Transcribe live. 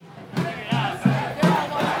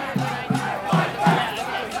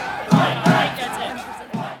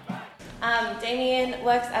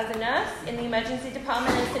works as a nurse in the emergency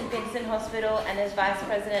department at St Vincent Hospital and is vice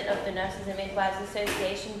president of the Nurses and Midwives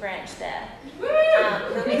Association branch there.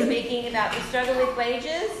 He'll be speaking about the struggle with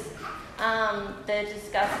wages, the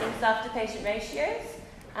disgusting staff-to-patient ratios,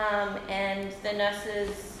 and the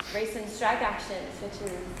nurses' recent strike actions, which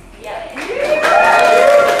is,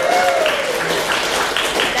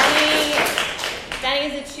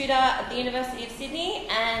 Dani is a tutor at the University of Sydney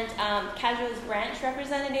and Casual's branch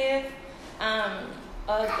representative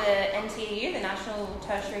of the NTEU, the National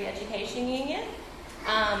Tertiary Education Union,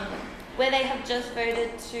 where they have just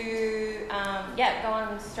voted to go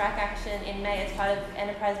on strike action in May as part of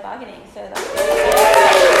enterprise bargaining. So that's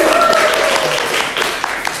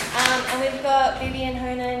and we've got Vivian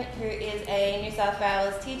Honan, who is a New South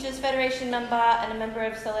Wales Teachers Federation member and a member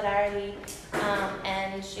of Solidarity,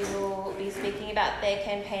 and she will be speaking about their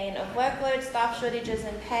campaign of workload, staff shortages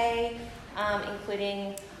and pay,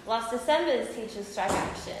 including last December's teachers' strike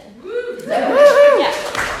action.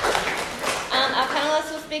 Our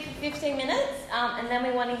panellists will speak for 15 minutes, and then we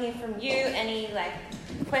want to hear from you, any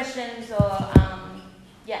questions or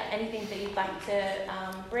anything that you'd like to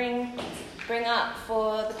bring up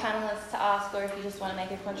for the panellists to ask, or if you just want to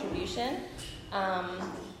make a contribution. I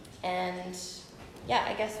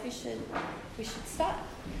guess we should start.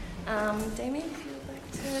 Damien, if you would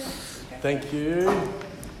like to. Thank you.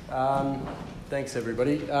 Thanks,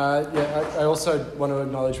 everybody. I also want to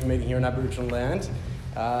acknowledge we're meeting here on Aboriginal land.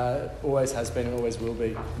 Always has been and always will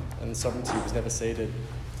be, and sovereignty was never ceded.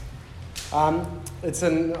 It's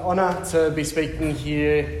an honour to be speaking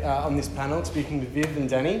here on this panel, speaking with Viv and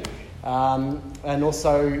Dani, and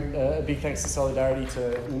also a big thanks to Solidarity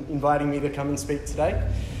to inviting me to come and speak today.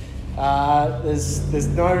 There's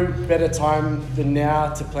no better time than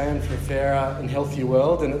now to plan for a fairer and healthier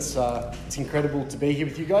world, and it's incredible to be here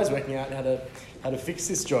with you guys, working out how to fix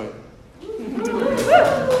this joint.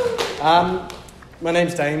 My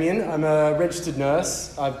name's Damien. I'm a registered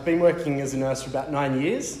nurse. I've been working as a nurse for about 9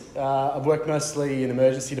 years. I've worked mostly in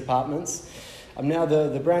emergency departments. I'm now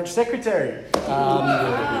the branch secretary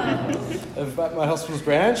of my hospital's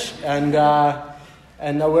branch, and I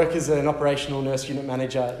work as an operational nurse unit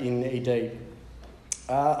manager in ED.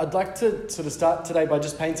 I'd like to sort of start today by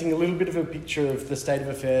just painting a little bit of a picture of the state of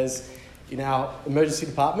affairs in our emergency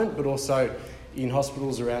department, but also in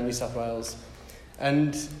hospitals around New South Wales.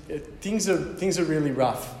 And things are really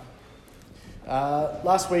rough.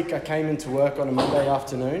 Last week I came into work on a Monday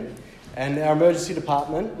afternoon, and our emergency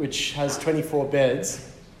department, which has 24 beds,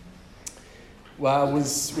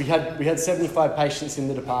 we had 75 patients in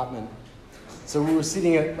the department. So we were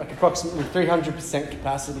sitting at approximately 300%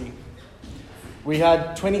 capacity. We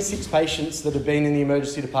had 26 patients that had been in the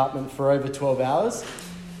emergency department for over 12 hours,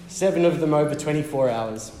 7 of them over 24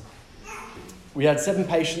 hours. We had 7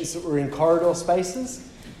 patients that were in corridor spaces.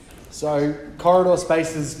 So corridor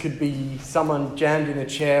spaces could be someone jammed in a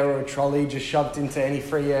chair or a trolley, just shoved into any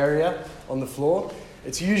free area on the floor.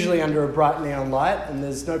 It's usually under a bright neon light, and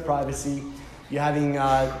there's no privacy. You're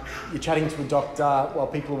chatting to a doctor while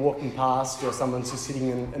people are walking past, or someone's just sitting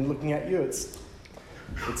and looking at you. It's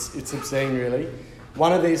obscene, really.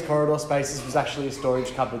 One of these corridor spaces was actually a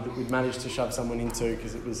storage cupboard that we'd managed to shove someone into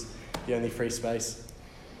because it was the only free space.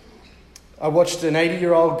 I watched an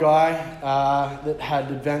 80-year-old guy that had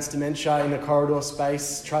advanced dementia in a corridor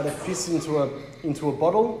space try to piss into a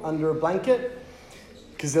bottle under a blanket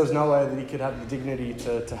because there was no way that he could have the dignity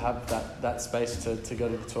to have that space to go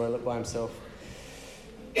to the toilet by himself.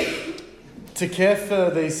 To care for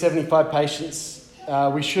these 75 patients,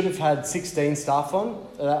 we should have had 16 staff on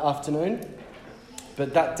that afternoon,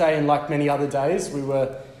 but that day, and like many other days, we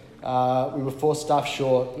were 4 staff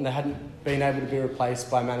short, and they hadn't been able to be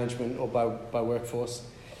replaced by management or by workforce.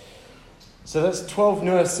 So that's 12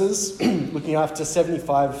 nurses looking after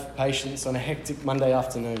 75 patients on a hectic Monday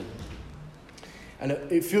afternoon. And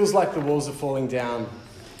it feels like the walls are falling down.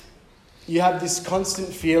 You have this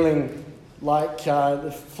constant feeling like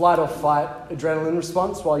the flight or fight adrenaline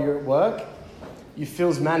response while you're at work. You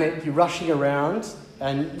feel manic, you're rushing around,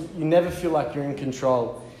 and you never feel like you're in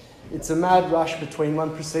control. It's a mad rush between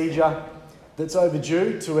one procedure that's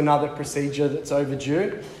overdue to another procedure that's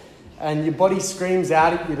overdue, and your body screams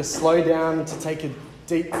out at you to slow down, to take a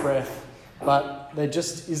deep breath, but there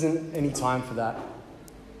just isn't any time for that.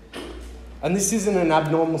 And this isn't an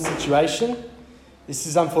abnormal situation. This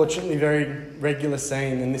is unfortunately a very regular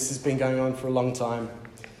scene, and this has been going on for a long time.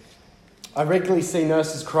 I regularly see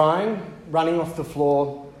nurses crying, running off the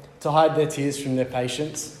floor to hide their tears from their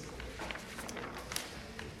patients.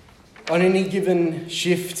 On any given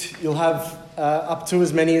shift, you'll have up to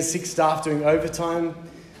as many as 6 staff doing overtime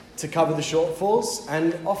to cover the shortfalls,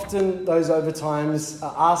 and often those overtimes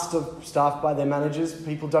are asked of staff by their managers.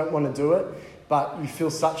 People don't want to do it, but you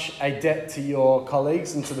feel such a debt to your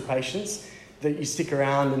colleagues and to the patients that you stick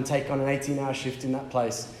around and take on an 18-hour shift in that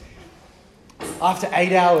place. After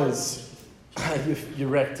 8 hours, you're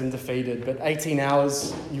wrecked and defeated, but 18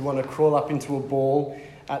 hours, you want to crawl up into a ball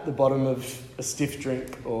at the bottom of a stiff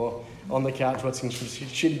drink or on the couch watching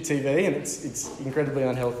shitty TV, and it's incredibly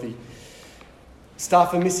unhealthy.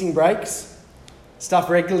 Staff are missing breaks. Staff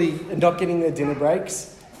regularly are not getting their dinner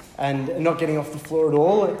breaks and are not getting off the floor at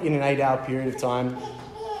all in an 8-hour period of time.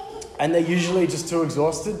 And they're usually just too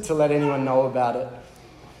exhausted to let anyone know about it.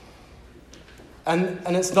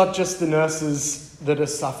 And it's not just the nurses that are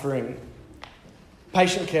suffering.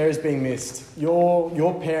 Patient care is being missed.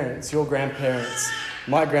 Your parents, your grandparents,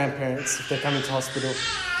 my grandparents, if they're coming to hospital,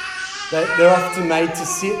 they're often made to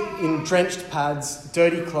sit in drenched pads,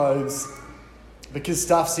 dirty clothes, because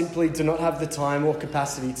staff simply do not have the time or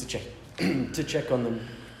capacity to check on them.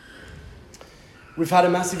 We've had a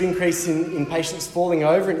massive increase in patients falling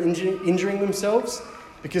over and injuring themselves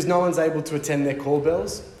because no one's able to attend their call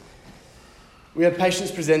bells. We have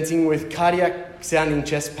patients presenting with cardiac sounding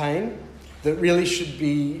chest pain that really should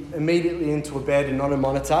be immediately into a bed and on a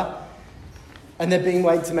monitor, and they're being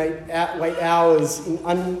made to wait hours in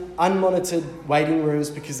unmonitored waiting rooms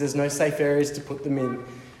because there's no safe areas to put them in.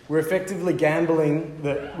 We're effectively gambling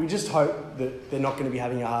that we just hope that they're not going to be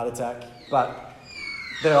having a heart attack, but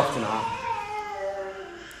they often are.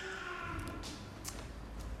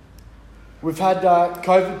 We've had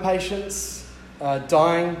COVID patients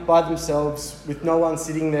dying by themselves with no one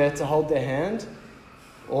sitting there to hold their hand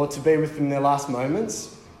or to be with them in their last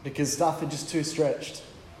moments because staff are just too stretched.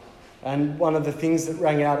 And one of the things that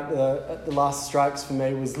rang out at the last strikes for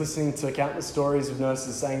me was listening to countless stories of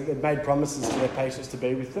nurses saying they'd made promises to their patients to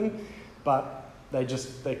be with them, but they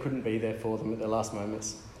couldn't be there for them at their last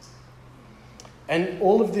moments. And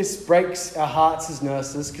all of this breaks our hearts as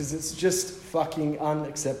nurses because it's just fucking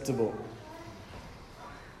unacceptable.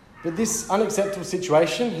 But this unacceptable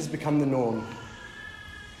situation has become the norm.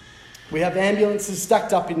 We have ambulances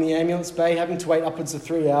stacked up in the ambulance bay having to wait upwards of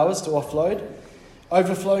 3 hours to offload,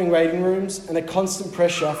 overflowing waiting rooms, and a constant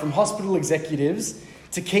pressure from hospital executives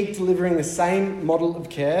to keep delivering the same model of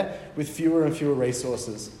care with fewer and fewer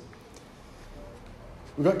resources.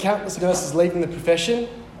 We've got countless nurses leaving the profession,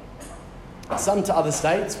 some to other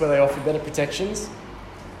states where they offer better protections,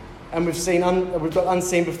 and we've got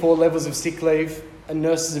unseen before levels of sick leave and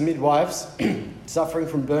nurses and midwives suffering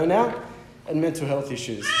from burnout and mental health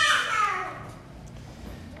issues.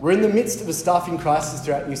 We're in the midst of a staffing crisis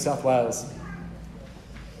throughout New South Wales.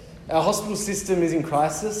 Our hospital system is in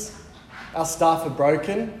crisis, our staff are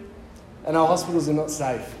broken, and our hospitals are not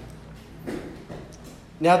safe.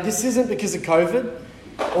 Now, this isn't because of COVID.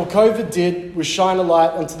 All COVID did was shine a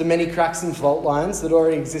light onto the many cracks and fault lines that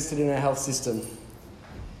already existed in our health system.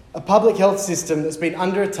 A public health system that's been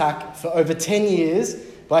under attack for over 10 years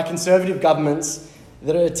by Conservative governments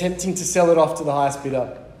that are attempting to sell it off to the highest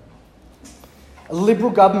bidder. A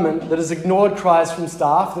Liberal government that has ignored cries from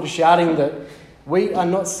staff that are shouting that we are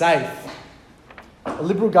not safe. A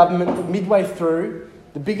Liberal government that midway through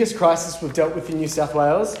the biggest crisis we've dealt with in New South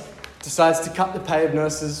Wales decides to cut the pay of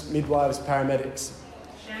nurses, midwives, paramedics.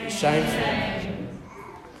 It's shameful.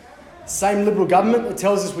 Same Liberal government that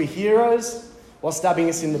tells us we're heroes while stabbing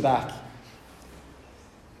us in the back.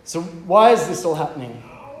 So why is this all happening?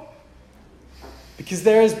 Because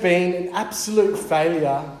there has been an absolute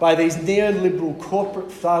failure by these neoliberal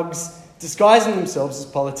corporate thugs disguising themselves as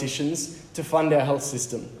politicians to fund our health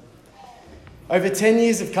system. Over 10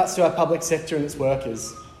 years of cuts to our public sector and its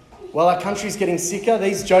workers. While our country's getting sicker,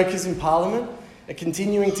 these jokers in Parliament are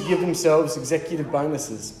continuing to give themselves executive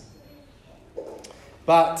bonuses.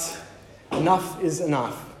 But enough is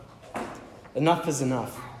enough. Enough is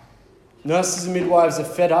enough. Nurses and midwives are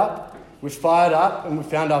fed up, we're fired up, and we've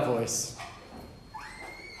found our voice.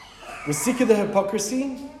 We're sick of the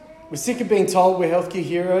hypocrisy. We're sick of being told we're healthcare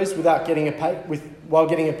heroes while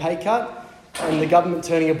getting a pay cut, and the government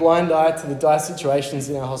turning a blind eye to the dire situations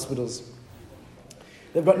in our hospitals.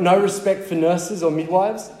 They've got no respect for nurses or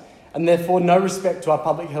midwives, and therefore no respect to our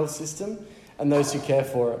public health system and those who care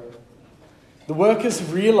for it. The workers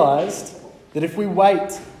have realised that if we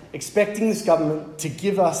wait expecting this government to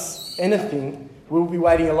give us anything, we'll be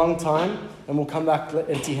waiting a long time and we'll come back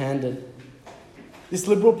empty-handed. This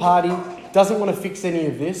Liberal Party doesn't want to fix any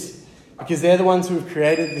of this because they're the ones who have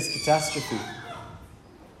created this catastrophe.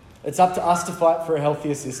 It's up to us to fight for a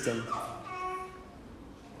healthier system.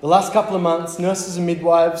 The last couple of months, nurses and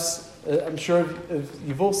midwives, I'm sure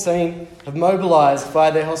you've all seen, have mobilised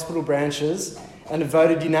via their hospital branches and have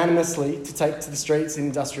voted unanimously to take to the streets in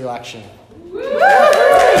industrial action.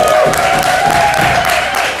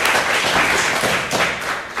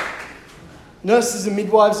 Nurses and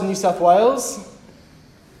midwives in New South Wales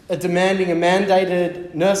are demanding a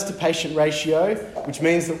mandated nurse-to-patient ratio, which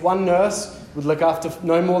means that one nurse would look after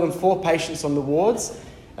no more than 4 patients on the wards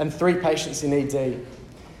and 3 patients in ED.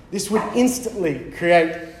 This would instantly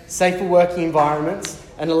create safer working environments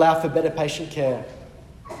and allow for better patient care.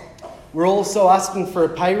 We're also asking for a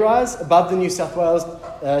pay rise above the New South Wales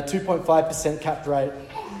 2.5% capped rate.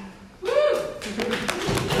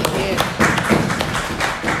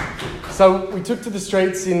 So we took to the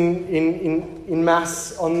streets in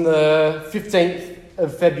mass on the 15th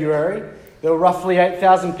of February. There were roughly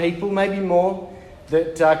 8,000 people, maybe more,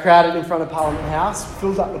 that crowded in front of Parliament House,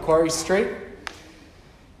 filled up Macquarie Street.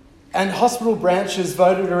 And hospital branches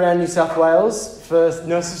voted around New South Wales for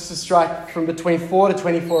nurses to strike from between 4 to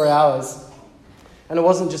 24 hours. And it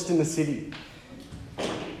wasn't just in the city.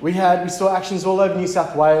 We saw actions all over New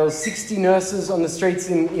South Wales, 60 nurses on the streets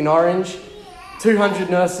in Orange, 200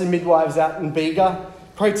 nurses and midwives out in Bega,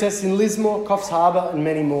 protests in Lismore, Coffs Harbour and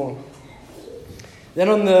many more. Then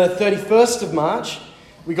on the 31st of March,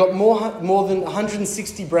 we got more than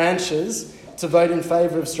 160 branches to vote in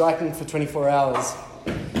favour of striking for 24 hours.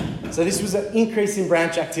 So this was an increase in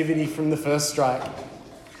branch activity from the first strike.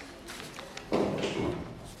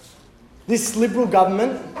 This Liberal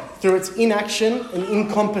government, through its inaction and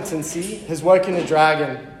incompetency, has woken a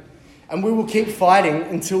dragon. And we will keep fighting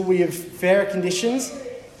until we have fairer conditions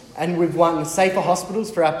and we've won safer hospitals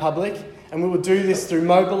for our public. And we will do this through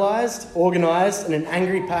mobilised, organised and an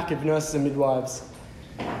angry pack of nurses and midwives.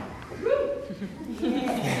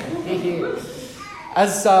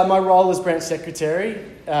 As my role as branch secretary,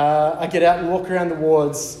 I get out and walk around the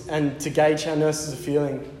wards and to gauge how nurses are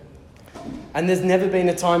feeling. And there's never been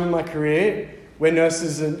a time in my career where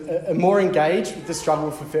nurses are more engaged with the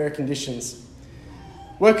struggle for fairer conditions.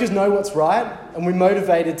 Workers know what's right, and we're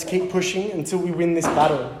motivated to keep pushing until we win this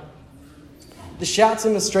battle. The shouts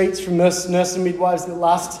on the streets from nurses and midwives at the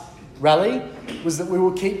last rally was that we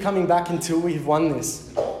will keep coming back until we have won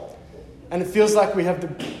this. And it feels like we have the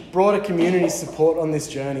broader community support on this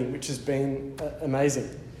journey, which has been amazing.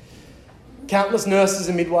 Countless nurses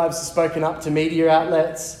and midwives have spoken up to media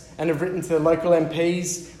outlets and have written to their local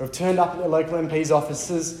MPs, or have turned up at their local MPs'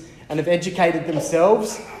 offices and have educated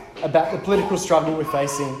themselves about the political struggle we're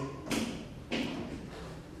facing.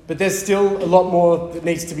 But there's still a lot more that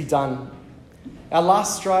needs to be done. Our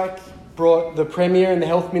last strike brought the Premier and the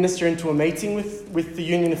Health Minister into a meeting with the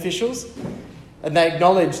union officials, and they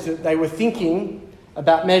acknowledged that they were thinking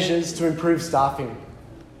about measures to improve staffing.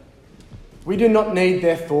 We do not need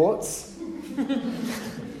their thoughts.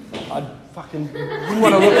 I fucking wouldn't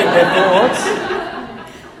want to look at their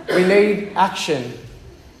thoughts. We need action.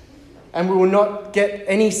 And we will not get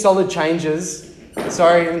any solid changes.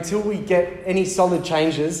 Until we get any solid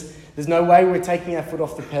changes, there's no way we're taking our foot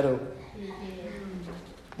off the pedal.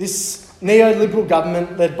 This neoliberal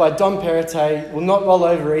government, led by Dom Perrottet, will not roll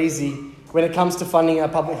over easy when it comes to funding our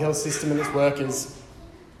public health system and its workers.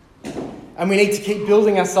 And we need to keep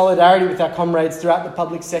building our solidarity with our comrades throughout the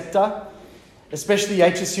public sector, especially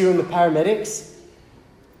HSU and the paramedics.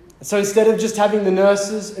 So instead of just having the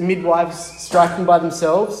nurses and midwives striking by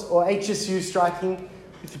themselves, or HSU striking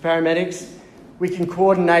with the paramedics, we can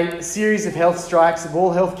coordinate a series of health strikes of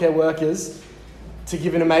all healthcare workers to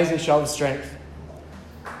give an amazing show of strength.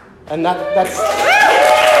 And that's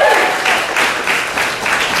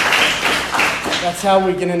how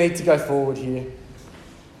we're going to need to go forward here.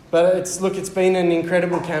 But it's been an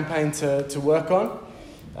incredible campaign to work on.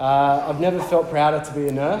 I've never felt prouder to be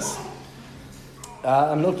a nurse.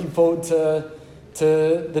 I'm looking forward to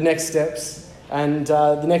the next steps and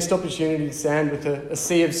the next opportunity to stand with a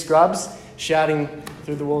sea of scrubs shouting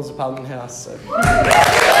through the walls of Parliament House. So.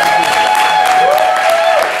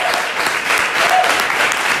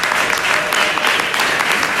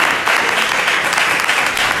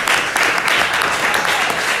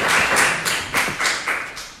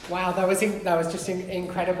 Wow, that was just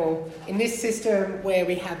incredible. In this system where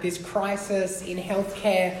we have this crisis in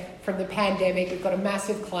healthcare from the pandemic, we've got a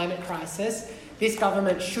massive climate crisis. This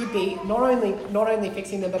government should be not only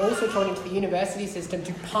fixing them, but also trying to the university system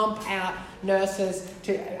to pump out nurses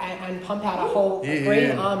and pump out a whole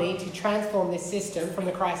green army to transform this system from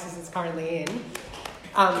the crisis it's currently in.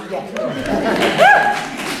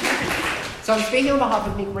 So I'm speaking on behalf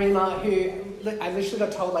of Nick Reamer, who I literally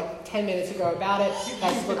got told like 10 minutes ago about it.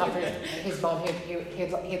 That's look up for his mum.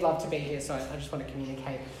 He'd love to be here, so I just want to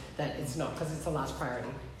communicate that it's not, because it's the last priority.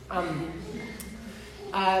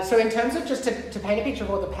 So in terms of just to paint a picture of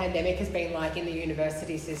what the pandemic has been like in the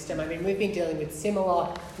university system, I mean, we've been dealing with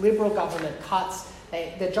similar Liberal government cuts.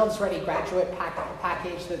 The Jobs Ready graduate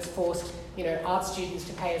package that's forced, art students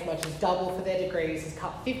to pay as much as double for their degrees has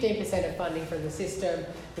cut 15% of funding from the system.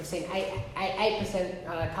 We've seen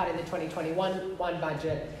 8% cut in the 2021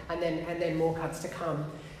 budget, and then more cuts to come.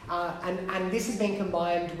 And this has been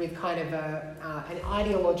combined with kind of an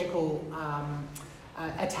ideological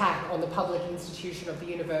attack on the public institution of the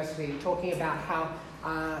university, talking about how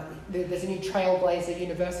there's a new Trailblazer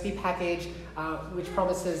university package which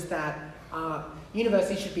promises that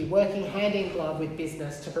universities should be working hand in glove with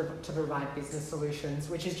business to provide business solutions,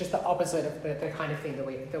 which is just the opposite of the kind of thing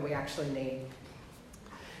that we actually need.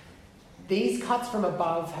 These cuts from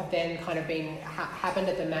above have then kind of happened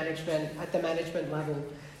at the management level.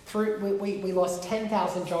 We lost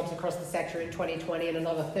 10,000 jobs across the sector in 2020 and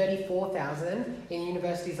another 34,000 in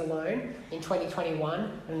universities alone in 2021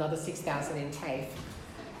 and another 6,000 in TAFE.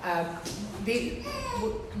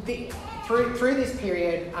 Through this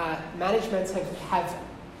period, managements have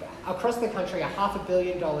across the country $500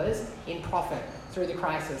 million in profit through the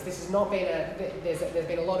crisis. This has not been there's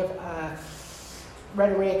been a lot of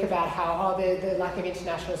rhetoric about how the lack of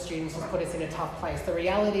international students has put us in a tough place. The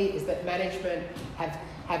reality is that management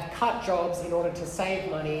have cut jobs in order to save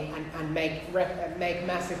money and make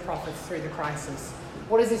massive profits through the crisis.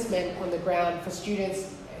 What has this meant on the ground for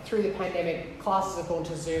students? Through the pandemic, classes have gone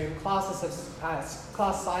to Zoom, class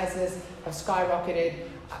sizes have skyrocketed,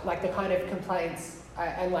 like the kind of complaints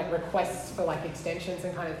and like requests for like extensions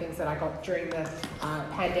and kind of things that I got during the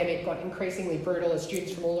pandemic got increasingly brutal as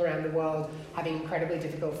students from all around the world having incredibly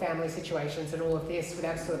difficult family situations, and all of this with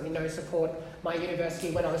absolutely no support. My university,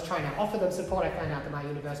 when I was trying to offer them support, I found out that my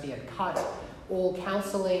university had cut all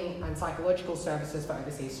counselling and psychological services for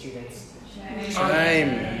overseas students.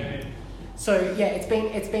 Shame. So yeah, it's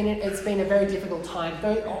been a very difficult time.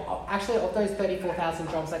 Actually, of those 34,000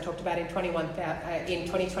 jobs I talked about in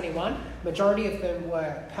 2021, majority of them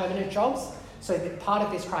were permanent jobs. So part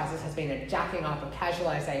of this crisis has been a jacking up of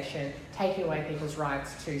casualisation, taking away people's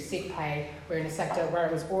rights to sick pay. We're in a sector where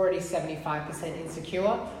it was already 75%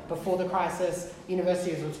 insecure before the crisis.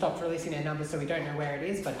 Universities have stopped releasing their numbers, so we don't know where it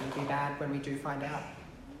is, but it'll be bad when we do find out.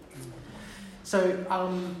 So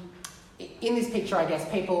in this picture, I guess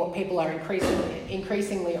people are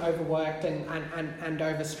increasingly overworked and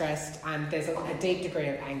overstressed, and there's a deep degree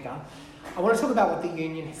of anger. I want to talk about what the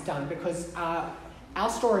union has done, because our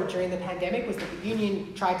story during the pandemic was that the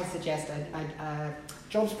union tried to suggest a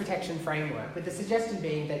jobs protection framework, with the suggestion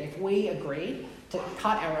being that if we agreed to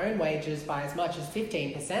cut our own wages by as much as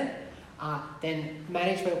 15%, then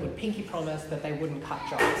management would pinky promise that they wouldn't cut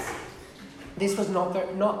jobs. This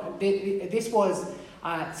was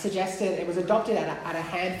suggested, it was adopted at a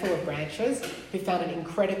handful of branches who found it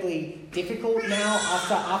incredibly difficult now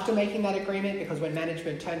after making that agreement, because when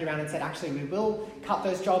management turned around and said, actually, we will cut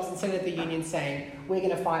those jobs, instead of the union saying, we're going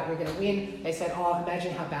to fight, we're going to win, they said,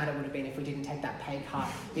 imagine how bad it would have been if we didn't take that pay cut.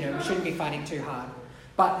 We shouldn't be fighting too hard.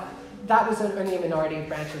 But that was only a minority of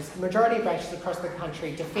branches. The majority of branches across the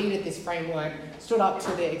country defeated this framework, stood up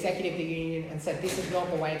to the executive of the union and said, this is not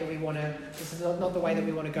the way that we want to. This is not the way that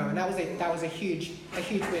we want to go. And that was a huge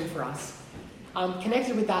win for us.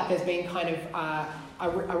 Connected with that, there's been kind of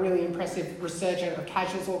a really impressive resurgence of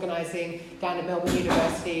casuals organising down at Melbourne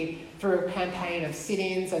University through a campaign of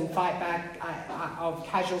sit-ins and fightback of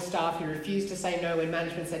casual staff who refused to say no when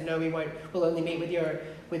management said no, we won't. We'll only meet with your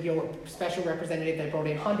special representative. They brought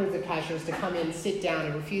in hundreds of casuals to come in, sit down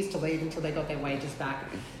and refuse to leave until they got their wages back.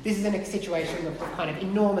 This is in a situation of kind of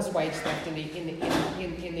enormous wage theft in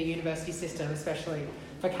the university system, especially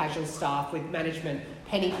for casual staff, with management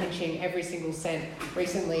penny pinching every single cent.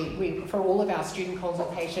 Recently, for all of our student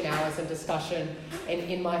consultation hours and discussion,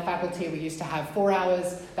 in my faculty we used to have 4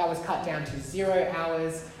 hours. That was cut down to 0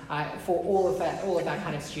 hours. For all of that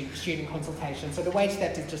kind of student consultation. So the wage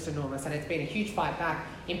theft is just enormous, and it's been a huge fight back.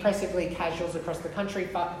 Impressively, casuals across the country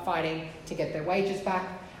fighting to get their wages back.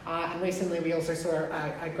 And recently we also saw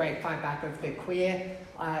a great fight back of the queer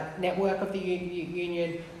network of the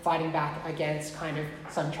union, fighting back against kind of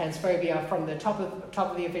some transphobia from the top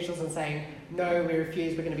of the officials and saying, no, we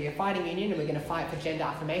refuse, we're going to be a fighting union and we're going to fight for gender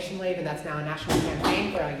affirmation leave, and that's now a national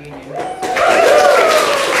campaign for our union.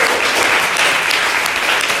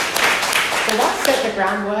 So that set the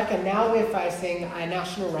groundwork, and now we're facing a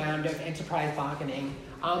national round of enterprise bargaining.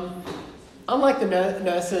 Unlike the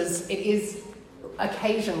nurses, it is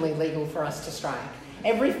occasionally legal for us to strike.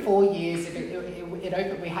 Every 4 years,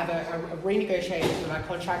 we have a renegotiation of our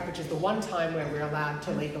contract, which is the one time where we're allowed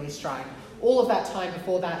to legally strike. All of that time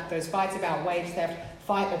before that, those fights about wage theft,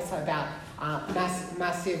 fights about against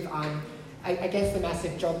the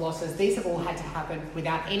massive job losses. These have all had to happen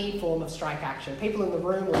without any form of strike action. People in the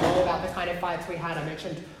room will know about the kind of fights we had. I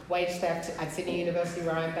mentioned wage theft at Sydney University,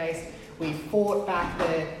 where I'm based. We fought back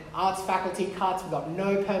the arts faculty cuts. We got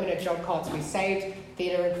no permanent job cuts. We saved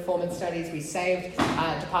theatre and performance studies. We saved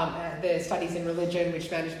the studies in religion,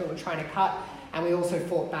 which management were trying to cut. And we also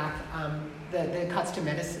fought back the cuts to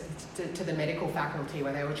the medical faculty,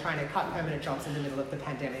 where they were trying to cut permanent jobs in the middle of the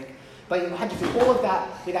pandemic. But you had to do all of that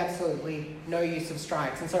with absolutely no use of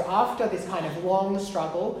strikes. And so after this kind of long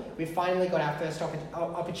struggle, we finally got our first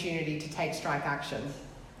opportunity to take strike action.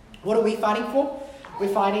 What are we fighting for? We're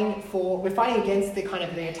fighting against the kind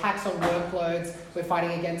of the attacks on workloads. We're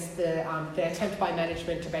fighting against the attempt by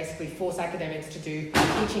management to basically force academics to do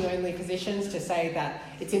teaching-only positions, to say that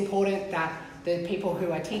it's important that the people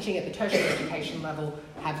who are teaching at the tertiary education level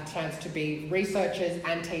have a chance to be researchers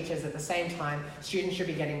and teachers at the same time. Students should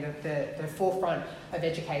be getting the forefront of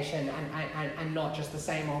education and not just the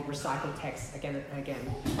same old recycled texts again and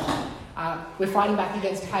again. We're fighting back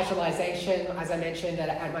against casualisation. As I mentioned,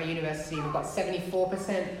 at my university, we've got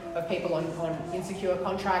 74% of people on insecure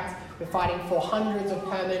contracts. We're fighting for hundreds of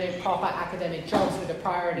permanent, proper academic jobs with a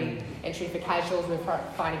priority entry for casuals. We're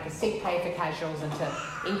fighting for sick pay for casuals and to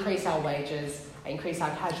increase our wages, increase our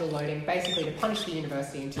casual loading, basically to punish the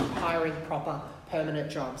university into hiring proper, permanent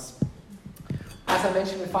jobs. As I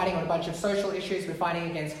mentioned, we're fighting on a bunch of social issues. We're fighting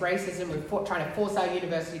against racism. We're trying to force our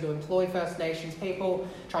university to employ First Nations people,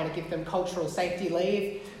 trying to give them cultural safety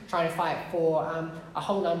leave, trying to fight for a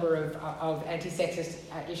whole number of anti-sexist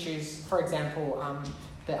issues. For example,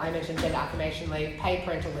 I mentioned gender affirmation leave, paid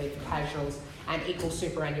parental leave for casuals, and equal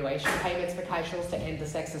superannuation payments for casuals to end the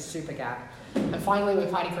sexist super gap. And finally, we're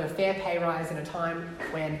fighting for a fair pay rise in a time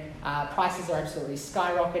when prices are absolutely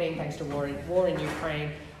skyrocketing thanks to war in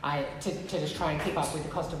Ukraine, to just try and keep up with the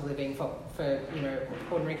cost of living for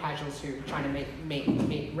ordinary casuals who are trying to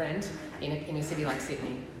meet rent in a city like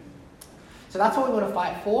Sydney. So that's what we want to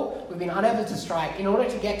fight for. We've been unable to strike. In order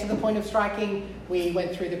to get to the point of striking, we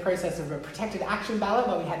went through the process of a protected action ballot,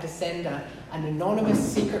 where we had to send an anonymous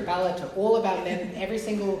secret ballot to all of our every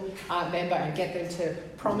single member, and get them to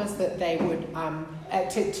promise that they would,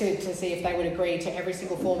 to see if they would agree to every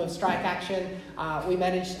single form of strike action. We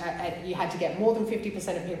managed, you had to get more than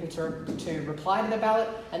 50% of people to reply to the ballot,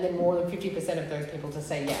 and then more than 50% of those people to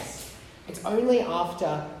say yes. It's only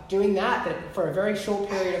after doing that for a very short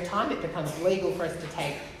period of time it becomes legal for us to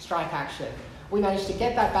take strike action. We managed to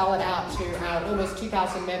get that ballot out to our almost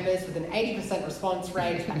 2,000 members with an 80% response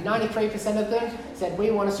rate, and 93% of them said,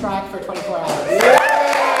 we want to strike for 24 hours.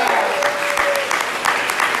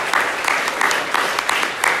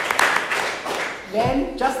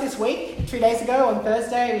 Then, just this week, 2 days ago on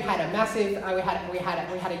Thursday, we had a massive, we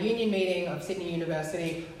had a union meeting of Sydney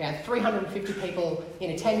University. We had 350 people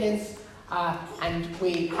in attendance. And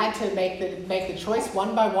we had to make the choice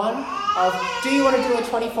one by one of, do you want to do a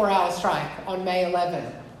 24-hour strike on May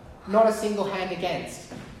 11? Not a single hand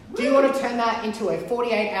against. Do you want to turn that into a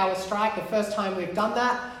 48-hour strike? The first time we've done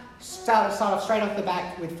that, start off straight off the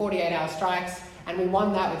bat with 48-hour strikes, and we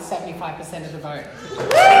won that with 75% of the vote.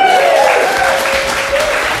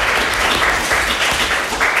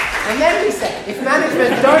 And then we said, if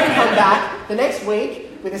management don't come back the next week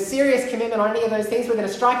with a serious commitment on any of those things, we're going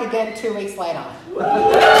to strike again 2 weeks later.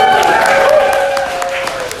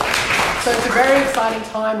 So it's a very exciting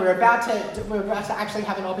time. We're about to actually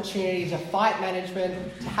have an opportunity to fight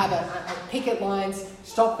management, to have a picket lines,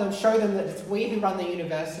 stop them, show them that it's we who run the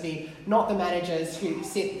university, not the managers who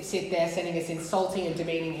sit there sending us insulting and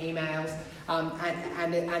demeaning emails.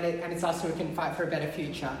 And it's us who can fight for a better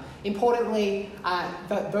future. Importantly,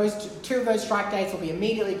 two of those strike days will be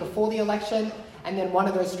immediately before the election, and then one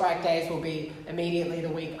of those strike days will be immediately the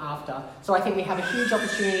week after. So I think we have a huge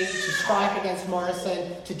opportunity to strike against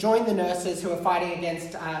Morrison, to join the nurses who are fighting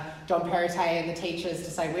against John Perrottet and the teachers, to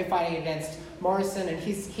say we're fighting against Morrison and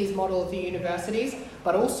his model of the universities.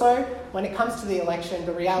 But also, when it comes to the election,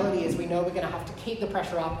 the reality is we know we're going to have to keep the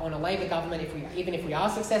pressure up on a Labor government, even if we are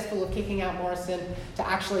successful of kicking out Morrison, to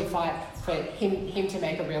actually fight for him to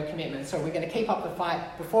make a real commitment. So we're going to keep up the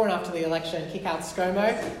fight before and after the election, kick out ScoMo,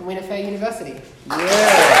 and win a fair university.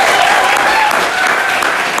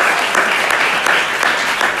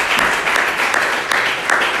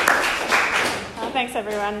 Thanks,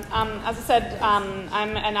 everyone. As I said, I'm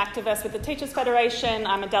an activist with the Teachers Federation.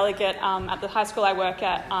 I'm a delegate at the high school I work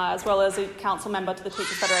at, as well as a council member to the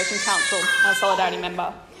Teachers Federation Council, a Solidarity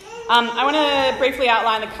member. I want to briefly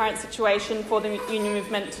outline the current situation for the union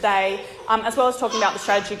movement today, as well as talking about the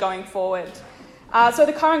strategy going forward. So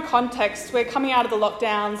the current context, we're coming out of the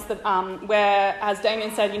lockdowns that, where, as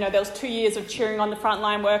Damien said, there was 2 years of cheering on the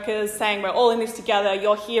frontline workers, saying we're all in this together,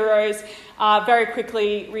 you're heroes. Very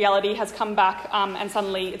quickly, reality has come back and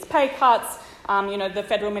suddenly it's pay cuts. The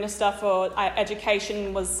Federal Minister for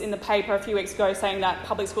Education was in the paper a few weeks ago saying that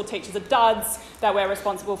public school teachers are duds, that we're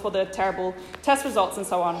responsible for the terrible test results and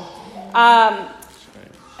so on.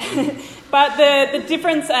 But the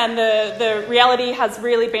difference and the reality has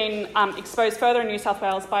really been exposed further in New South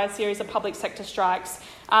Wales by a series of public sector strikes.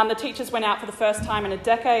 The teachers went out for the first time in a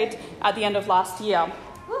decade at the end of last year.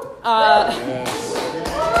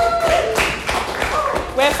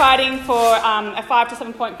 We're fighting for a 5 to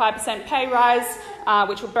 7.5% pay rise,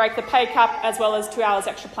 which would break the pay cap, as well as 2 hours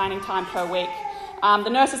extra planning time per week. The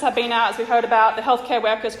nurses have been out, as we heard about, the healthcare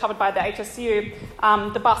workers covered by the HSU,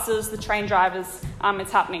 the buses, the train drivers,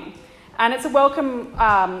 it's happening. And it's a welcome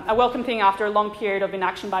thing after a long period of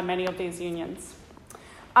inaction by many of these unions.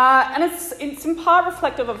 And it's in part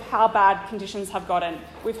reflective of how bad conditions have gotten.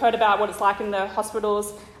 We've heard about what it's like in the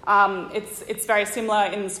hospitals. It's very similar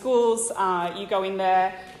in the schools. You go in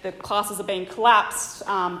there, the classes are being collapsed,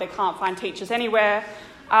 they can't find teachers anywhere.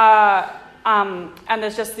 And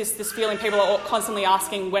there's just this feeling people are constantly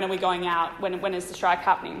asking, when are we going out? When is the strike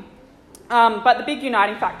happening? But the big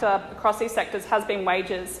uniting factor across these sectors has been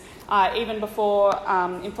wages. Even before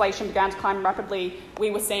inflation began to climb rapidly, we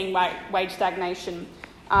were seeing wage stagnation.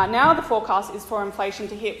 Now the forecast is for inflation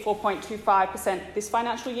to hit 4.25% this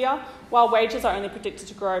financial year, while wages are only predicted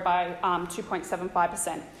to grow by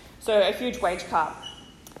 2.75%. So a huge wage cut.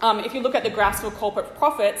 If you look at the graphs for corporate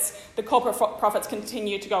profits, the corporate profits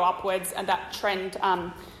continue to go upwards, and that trend,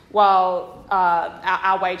 while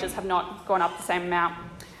our wages have not gone up the same amount.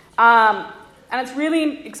 And it's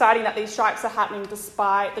really exciting that these strikes are happening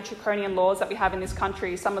despite the draconian laws that we have in this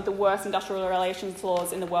country, some of the worst industrial relations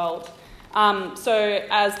laws in the world. So,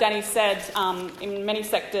 as Dani said, in many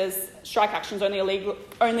sectors, strike action is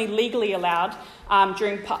only legally allowed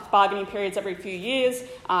during bargaining periods every few years.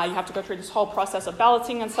 You have to go through this whole process of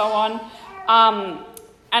balloting and so on.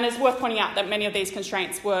 And it's worth pointing out that many of these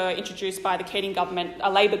constraints were introduced by the Keating government, a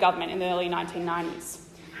Labor government, in the early 1990s.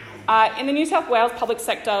 In the New South Wales public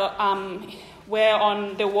sector, we're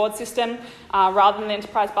on the award system rather than the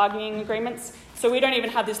enterprise bargaining agreements, so we don't even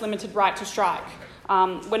have this limited right to strike.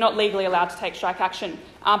 We're not legally allowed to take strike action.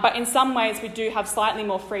 But in some ways, we do have slightly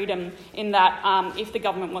more freedom in that if the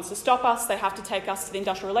government wants to stop us, they have to take us to the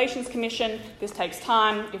Industrial Relations Commission. This takes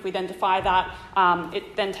time. If we then defy that,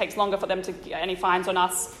 it then takes longer for them to get any fines on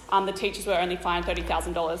us. The teachers were only fined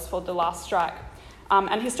 $30,000 for the last strike.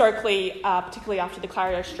 And historically, particularly after the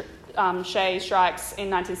Clario-Shea strikes in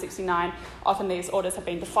 1969, often these orders have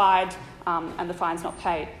been defied and the fines not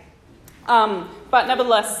paid. But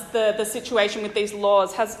nevertheless, the situation with these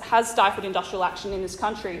laws has stifled industrial action in this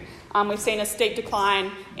country. We've seen a steep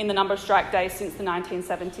decline in the number of strike days since the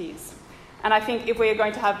 1970s. And I think if we are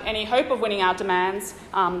going to have any hope of winning our demands,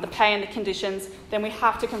 the pay and the conditions, then we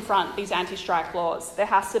have to confront these anti-strike laws. There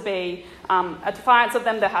has to be a defiance of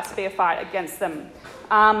them. There has to be a fight against them.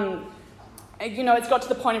 It's got to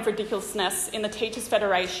the point of ridiculousness. In the Teachers'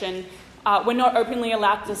 Federation, we're not openly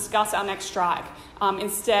allowed to discuss our next strike.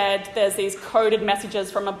 Instead, there's these coded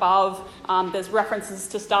messages from above. There's references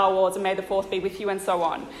to Star Wars and May the 4th be with you and so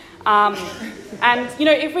on.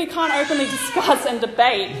 If we can't openly discuss and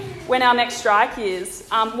debate when our next strike is,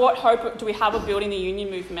 what hope do we have of building the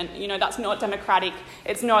union movement? That's not democratic.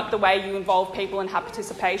 It's not the way you involve people and have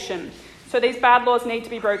participation. So these bad laws need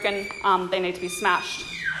to be broken. They need to be smashed.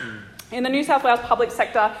 In the New South Wales public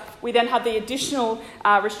sector, we then have the additional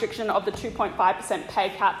restriction of the 2.5% pay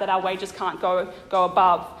cap that our wages can't go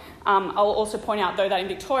above. I'll also point out, though, that in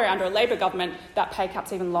Victoria, under a Labor government, that pay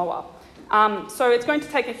cap's even lower. So it's going to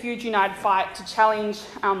take a huge united fight to challenge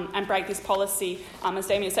and break this policy, as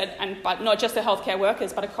Damien said, but not just the healthcare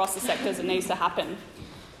workers, but across the sectors it needs to happen.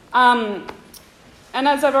 And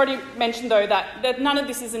as I've already mentioned, though, that none of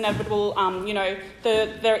this is inevitable.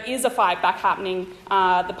 There is a fight back happening.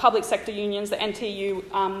 The public sector unions, the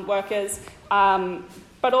NTEU workers,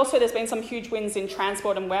 but also there's been some huge wins in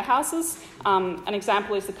transport and warehouses. An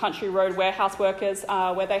example is the Country Road warehouse workers,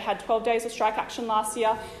 where they had 12 days of strike action last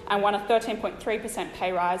year and won a 13.3%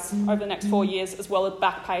 pay rise over the next 4 years, as well as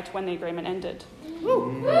back pay to when the agreement ended.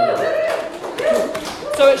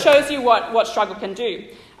 So it shows you what struggle can do.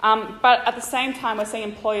 But at the same time, we're seeing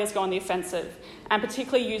employers go on the offensive, and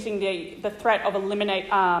particularly using the threat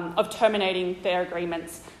of terminating their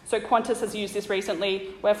agreements. So Qantas has used this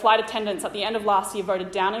recently, where flight attendants at the end of last year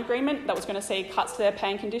voted down an agreement that was going to see cuts to their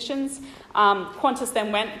pay and conditions. Qantas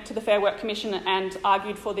then went to the Fair Work Commission and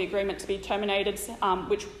argued for the agreement to be terminated,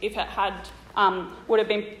 which, if it had would have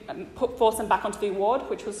been forced them back onto the award,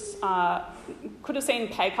 which was could have seen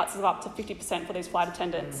pay cuts of up to 50% for these flight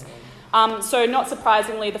attendants. So not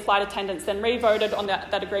surprisingly, the flight attendants then re-voted on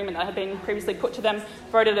that agreement that had been previously put to them,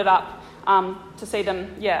 voted it up to see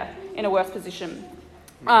them, in a worse position.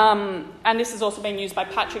 And this has also been used by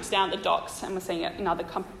Patrick's down at the docks, and we're seeing it in other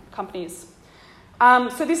companies.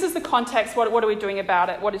 So this is the context. What are we doing about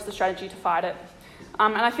it? What is the strategy to fight it?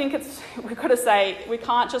 And I think we've got to say, we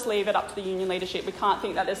can't just leave it up to the union leadership. We can't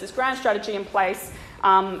think that there's this grand strategy in place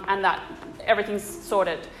and that everything's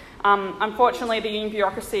sorted. Unfortunately, the union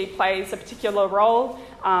bureaucracy plays a particular role.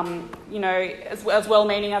 As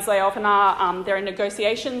well-meaning as they often are, they're in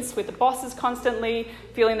negotiations with the bosses constantly,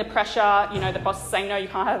 feeling the pressure. The bosses saying, no, you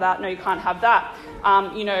can't have that, no, you can't have that.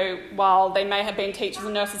 While they may have been teachers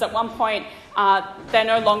and nurses at one point, they're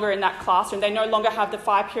no longer in that classroom. They no longer have the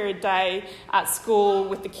 5-period day at school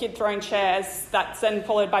with the kid throwing chairs that's then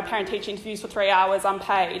followed by parent-teacher interviews for 3 hours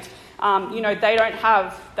unpaid. They don't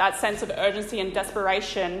have that sense of urgency and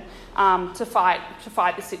desperation to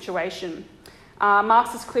fight this situation.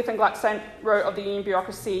 Marx's Cliff and Gluckstein wrote of the union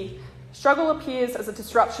bureaucracy, struggle appears as a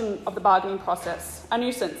disruption of the bargaining process, a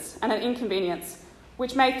nuisance and an inconvenience,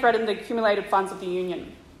 which may threaten the accumulated funds of the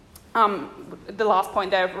union. The last point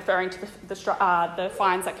there referring to the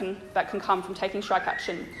fines that can come from taking strike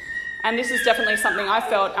action. And this is definitely something I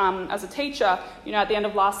felt as a teacher. At the end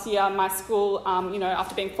of last year, my school,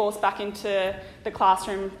 after being forced back into the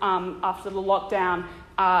classroom after the lockdown,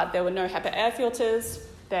 there were no HEPA air filters.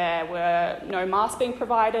 There were no masks being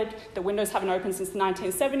provided. The windows haven't opened since the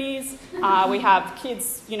 1970s. We have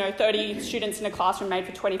kids, 30 students in a classroom made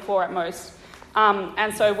for 24 at most.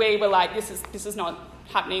 And so we were like, this is not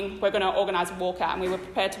happening. We're going to organise a walkout, and we were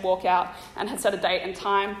prepared to walk out and had set a date and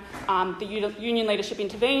time. The union leadership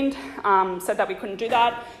intervened, said that we couldn't do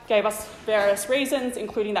that, gave us various reasons,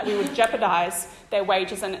 including that we would jeopardise their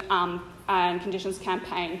wages and conditions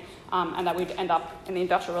campaign, and that we'd end up in the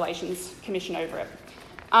Industrial Relations Commission over it.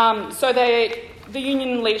 So the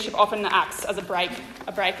union leadership often acts as a brake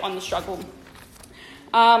on the struggle.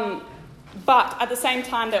 But at the same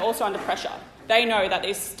time, they're also under pressure. They know that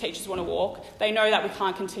these teachers want to walk. They know that we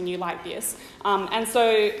can't continue like this. And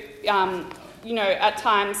so, at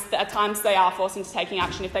times they are forced into taking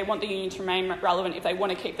action if they want the union to remain relevant, if they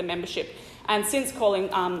want to keep the membership. And since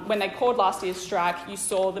when they called last year's strike, you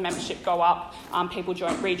saw the membership go up, people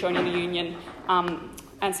rejoining the union,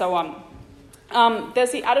 and so on.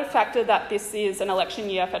 There's the added factor that this is an election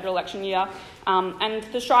year, federal election year, and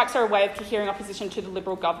the strikes are a way of cohering opposition to the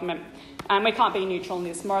Liberal government. And we can't be neutral in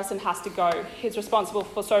this. Morrison has to go. He's responsible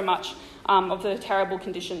for so much of the terrible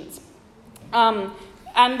conditions.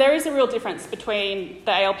 And there is a real difference between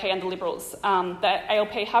the ALP and the Liberals. The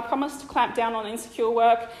ALP have promised to clamp down on insecure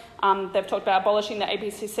work. They've talked about abolishing the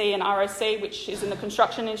ABCC and ROC, which is in the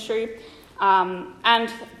construction industry,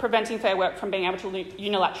 and preventing Fair Work from being able to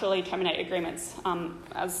unilaterally terminate agreements,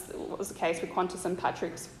 as was the case with Qantas and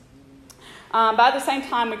Patrick's. But at the same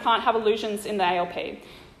time, we can't have illusions in the ALP.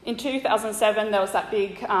 In 2007, there was that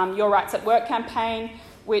big Your Rights at Work campaign,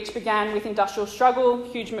 which began with industrial struggle,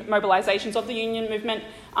 huge mobilisations of the union movement,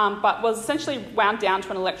 but was essentially wound down to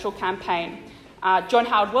an electoral campaign. John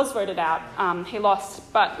Howard was voted out. He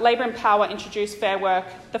lost, but Labor in Power introduced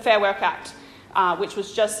the Fair Work Act, which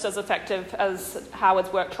was just as effective as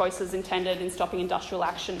Howard's work choices intended in stopping industrial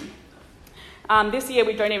action. This year,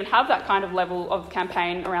 we don't even have that kind of level of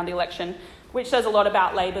campaign around the election, which says a lot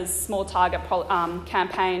about Labor's small target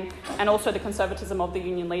campaign and also the conservatism of the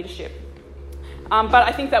union leadership. But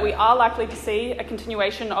I think that we are likely to see a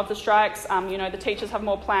continuation of the strikes. The teachers have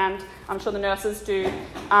more planned. I'm sure the nurses do.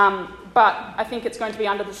 But I think it's going to be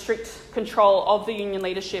under the strict control of the union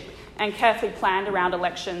leadership and carefully planned around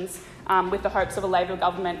elections with the hopes of a Labor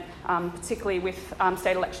government, particularly with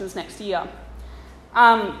state elections next year.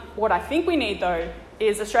 What I think we need, though,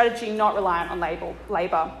 is a strategy not reliant on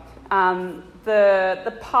Labor.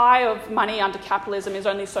 The pie of money under capitalism is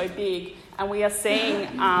only so big, and we are seeing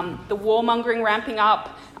the warmongering ramping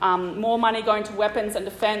up, more money going to weapons and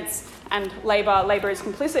defence, and Labor is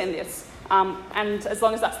complicit in this. And as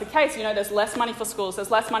long as that's the case, there's less money for schools,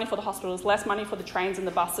 there's less money for the hospitals, less money for the trains and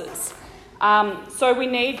the buses. So we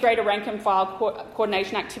need greater rank and file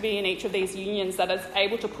coordination activity in each of these unions that is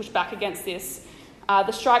able to push back against this.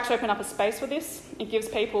 The strikes open up a space for this. It gives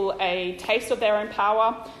people a taste of their own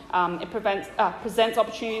power. It presents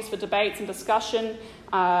opportunities for debates and discussion,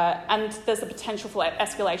 and there's the potential for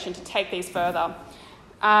escalation to take these further.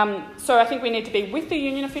 So I think we need to be with the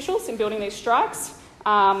union officials in building these strikes,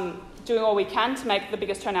 doing all we can to make the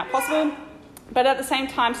biggest turnout possible, but at the same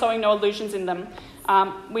time sowing no illusions in them.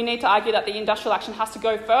 we need to argue that the industrial action has to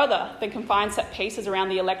go further than confined set pieces around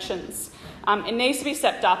the elections. It needs to be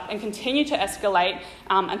stepped up and continue to escalate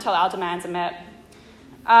until our demands are met.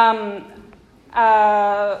 And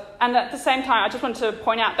at the same time, I just want to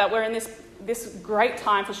point out that we're in this great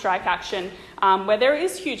time for strike action where there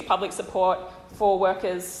is huge public support for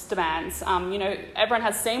workers' demands. Everyone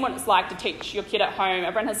has seen what it's like to teach your kid at home.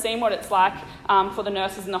 Everyone has seen what it's like for the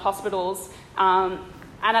nurses in the hospitals.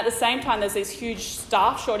 And at the same time, there's these huge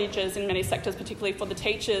staff shortages in many sectors, particularly for the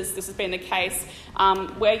teachers. This has been the case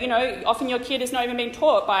where, often your kid is not even being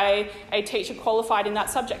taught by a teacher qualified in that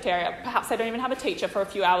subject area. Perhaps they don't even have a teacher for a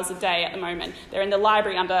few hours a day at the moment. They're in the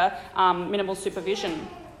library under minimal supervision.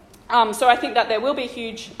 So I think that there will be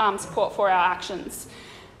huge support for our actions.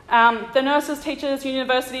 The nurses, teachers,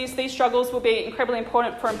 universities, these struggles will be incredibly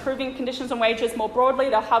important for improving conditions and wages more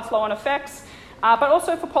broadly. They'll have flow-on effects, but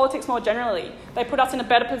also for politics more generally. They put us in a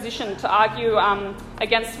better position to argue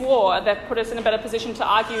against war. They've put us in a better position to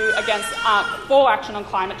argue for action on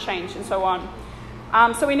climate change and so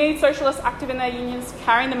on. So we need socialists active in their unions,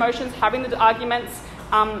 carrying the motions, having the arguments,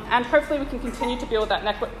 and hopefully we can continue to build that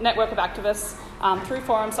network of activists through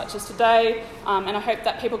forums such as today, and I hope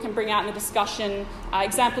that people can bring out in the discussion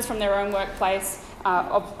examples from their own workplace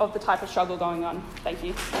of the type of struggle going on. Thank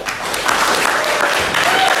you.